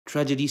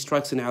Tragedy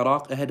strikes in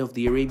Iraq ahead of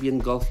the Arabian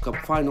Gulf Cup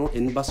final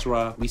in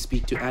Basra. We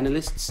speak to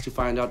analysts to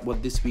find out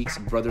what this week's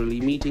brotherly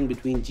meeting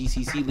between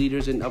GCC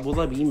leaders in Abu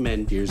Dhabi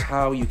meant. Here's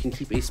how you can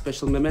keep a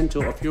special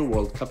memento of your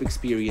World Cup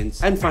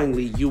experience. And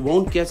finally, you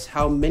won't guess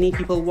how many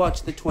people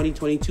watched the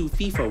 2022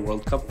 FIFA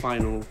World Cup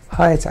final.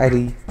 Hi, it's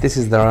Ali. This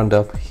is the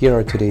Roundup. Here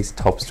are today's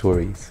top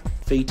stories.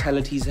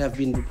 Fatalities have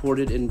been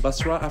reported in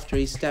Basra after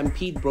a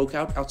stampede broke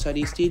out outside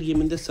a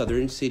stadium in the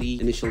southern city.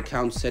 Initial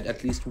counts said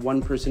at least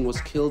one person was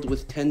killed,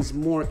 with tens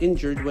more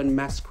injured when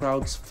mass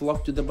crowds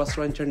flocked to the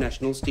Basra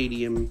International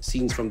Stadium.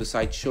 Scenes from the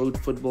site showed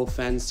football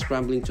fans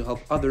scrambling to help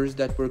others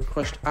that were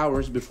crushed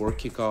hours before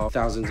kickoff.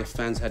 Thousands of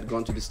fans had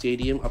gone to the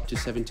stadium up to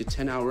 7 to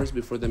 10 hours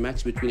before the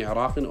match between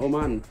Iraq and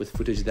Oman, with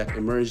footage that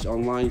emerged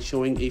online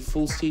showing a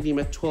full stadium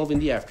at 12 in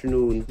the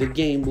afternoon. The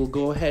game will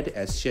go ahead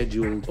as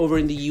scheduled. Over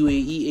in the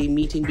UAE, a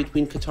meeting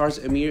between Qatar's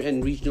Emir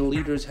and regional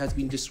leaders has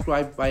been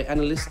described by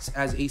analysts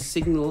as a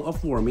signal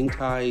of warming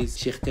ties.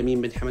 Sheikh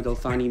Tamim bin Hamad Al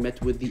Thani met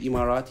with the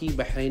Emirati,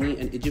 Bahraini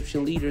and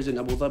Egyptian leaders in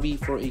Abu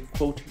Dhabi for a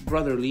quote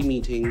brotherly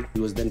meeting. He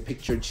was then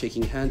pictured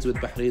shaking hands with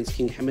Bahrain's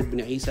King Hamad bin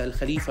Isa Al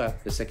Khalifa,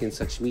 the second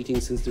such meeting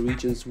since the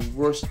region's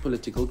worst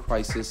political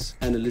crisis.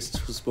 Analysts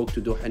who spoke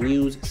to Doha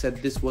News said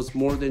this was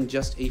more than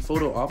just a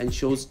photo op and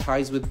shows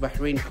ties with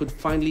Bahrain could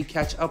finally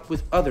catch up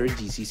with other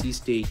GCC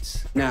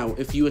states. Now,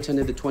 if you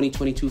attended the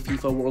 2022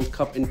 FIFA World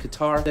Cup in Qatar,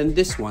 then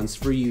this one's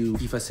for you.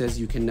 FIFA says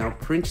you can now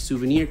print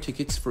souvenir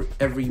tickets for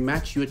every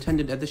match you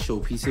attended at the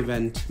showpiece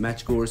event.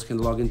 Matchgoers can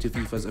log into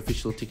FIFA's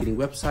official ticketing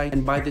website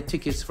and buy the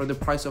tickets for the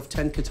price of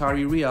 10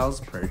 Qatari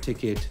riyals per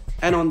ticket.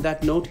 And on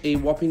that note, a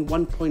whopping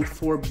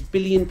 1.4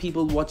 billion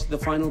people watched the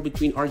final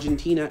between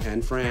Argentina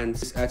and France.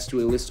 This adds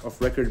to a list of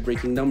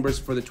record-breaking numbers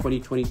for the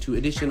 2022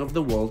 edition of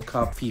the World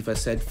Cup. FIFA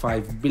said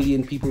 5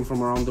 billion people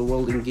from around the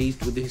world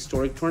engaged with the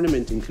historic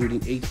tournament,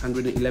 including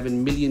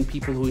 811 million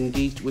people who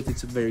engaged with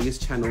its various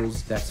channels.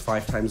 That's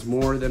 5 times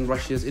more than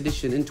Russia's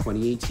edition in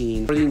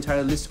 2018. For the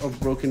entire list of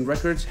broken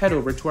records, head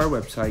over to our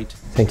website.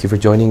 Thank you for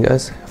joining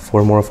us.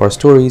 For more of our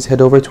stories,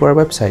 head over to our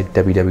website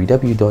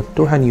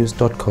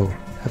www.dohanews.co.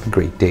 Have a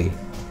great day.